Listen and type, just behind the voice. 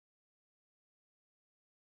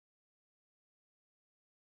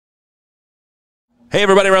Hey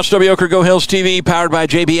everybody, Russ W. Oker, Go Hills TV, powered by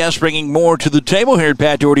JBS, bringing more to the table here at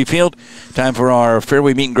Pat Doherty Field. Time for our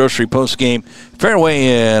Fairway Meat and Grocery post-game. Fairway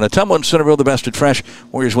in Ottumwa and Centerville, the best at fresh.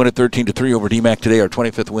 Warriors win at 13-3 over DMACC today, our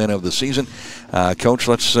 25th win of the season. Coach,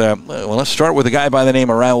 let's start with a guy by the name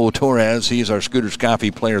of Matt Torrez. He's our Scooters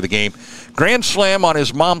Coffee Player of the Game. Grand slam on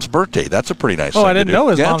his mom's birthday. That's a pretty nice thing I didn't know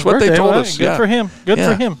his mom's birthday. That's what they told us. Good for him. Good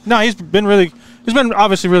for him. No, he's been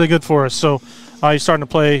obviously really good for us. So he's starting to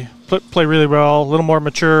play really well, a little more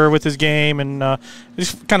mature with his game, and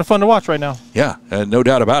it's kind of fun to watch right now. Yeah, no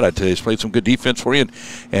doubt about it. He's played some good defense for you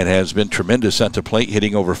and has been tremendous at the plate,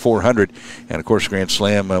 hitting over 400. And, of course, Grand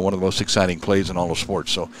Slam, one of the most exciting plays in all of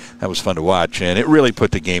sports. So that was fun to watch, and it really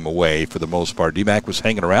put the game away for the most part. DMACC was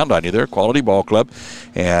hanging around on you there, quality ball club,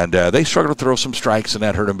 and they struggled to throw some strikes, and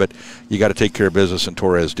that hurt them. But you got to take care of business, and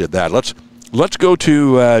Torrez did that. Let's go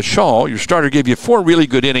to Shaw. Your starter gave you 4 really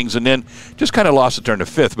good innings and then just kind of lost it there in the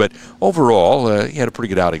 5th. But overall, he had a pretty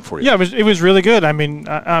good outing for you. Yeah, it was really good. I mean,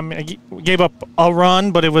 I gave up a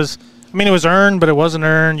run, but it was earned, but it wasn't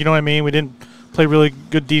earned. You know what I mean? We didn't play really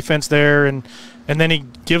good defense there. And then he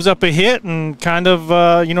gives up a hit and kind of,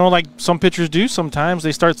 like some pitchers do sometimes.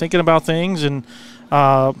 They start thinking about things and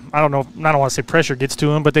I don't want to say pressure gets to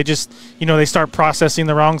him, but they just, they start processing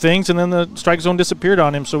the wrong things, and then the strike zone disappeared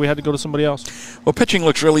on him, so we had to go to somebody else. Well, pitching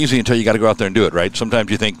looks real easy until you got to go out there and do it, right? Sometimes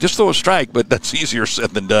you think, just throw a strike, but that's easier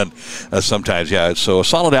said than done sometimes, yeah. So a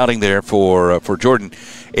solid outing there for Jordan.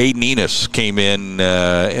 Aiden Enos came in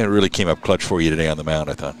and really came up clutch for you today on the mound,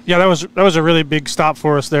 I thought. Yeah, that was a really big stop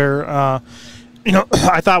for us there. I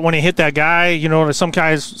thought when he hit that guy,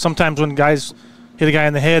 sometimes when guys hit a guy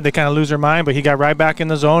in the head, they kind of lose their mind, but he got right back in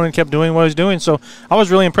the zone and kept doing what he was doing. So I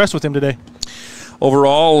was really impressed with him today.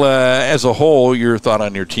 Overall, as a whole, your thought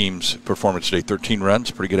on your team's performance today? 13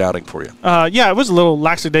 runs, pretty good outing for you. Yeah, it was a little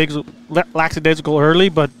lackadaisical early,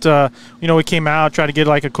 but we came out, tried to get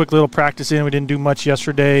like a quick little practice in. We didn't do much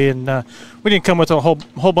yesterday, and we didn't come with a whole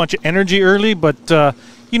bunch of energy early, but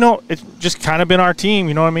it's just kind of been our team.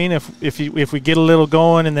 You know what I mean? If we get a little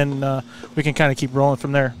going, and then we can kind of keep rolling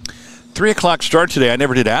from there. 3 o'clock start today. I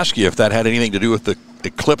never did ask you if that had anything to do with the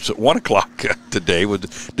eclipse at 1 o'clock today.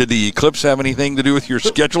 Did the eclipse have anything to do with your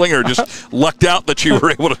scheduling, or just lucked out that you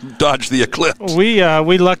were able to dodge the eclipse? We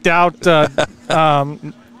lucked out. Coach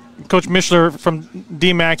Mishler from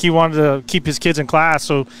DMACC, he wanted to keep his kids in class,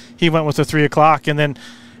 so he went with the 3 o'clock. And then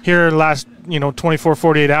here last 24,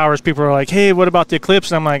 48 hours, people are like, hey, what about the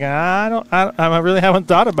eclipse? And I'm like, I really haven't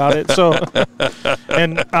thought about it. So,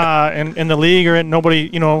 and in the league nobody,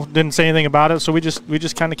 didn't say anything about it. So we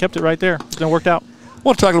just kind of kept it right there. It worked out.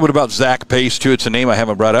 We'll talk a little bit about Zach Pace, too. It's a name I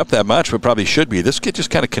haven't brought up that much, but probably should be. This kid just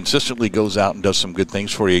kind of consistently goes out and does some good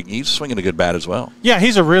things for you. He's swinging a good bat as well. Yeah,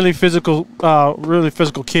 he's a really physical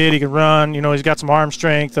kid. He can run. He's got some arm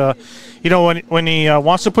strength. When he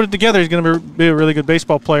wants to put it together, he's going to be a really good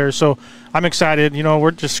baseball player. So I'm excited. We're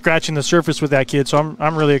just scratching the surface with that kid. So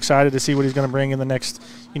I'm really excited to see what he's going to bring in the next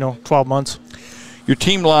 12 months. Your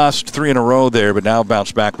team lost 3 in a row there, but now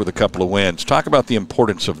bounced back with a couple of wins. Talk about the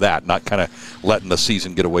importance of that, not kind of letting the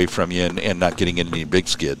season get away from you and not getting into any big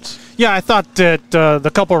skids. Yeah, I thought that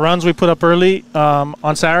the couple of runs we put up early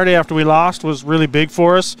on Saturday after we lost was really big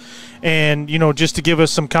for us. And, just to give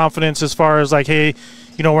us some confidence as far as like, hey,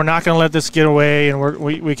 we're not going to let this get away, and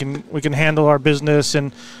we can handle our business,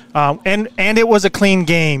 and it was a clean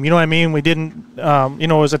game. You know what I mean? We didn't,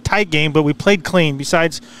 it was a tight game, but we played clean.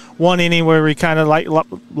 Besides one inning where we kind of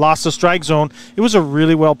lost the strike zone, it was a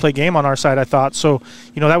really well played game on our side, I thought. So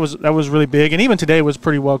that was really big, and even today was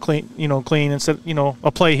pretty well clean. Clean instead,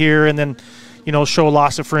 a play here and then Show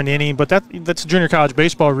lost it for an inning, but that's junior college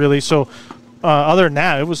baseball really. So other than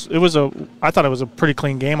that, I thought it was a pretty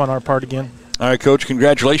clean game on our part again. All right, Coach,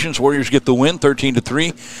 congratulations. Warriors get the win,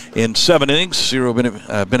 13-3 in 7 innings. Ciro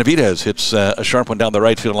Benavidez hits a sharp one down the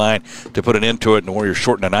right field line to put an end to it, and the Warriors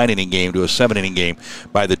shorten a 9-inning game to a 7-inning game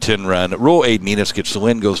by the 10-run rule. Aiden Enos gets the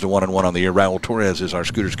win, goes to 1-1 on the year. Raul Torrez is our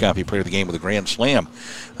Scooters Coffee Player of the Game with a grand slam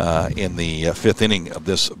in the 5th inning of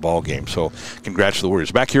this ball game. So congrats to the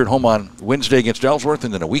Warriors. Back here at home on Wednesday against Ellsworth,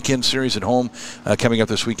 and then a weekend series at home coming up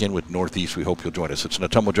this weekend with Northeast. We hope you'll join us. It's an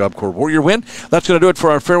Ottumwa Job Corps Warrior win. That's going to do it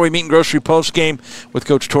for our Fairway Meat and Grocery post game with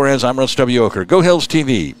Coach Torrez. I'm Russ W. Oker. Go Hills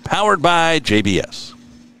TV, powered by JBS.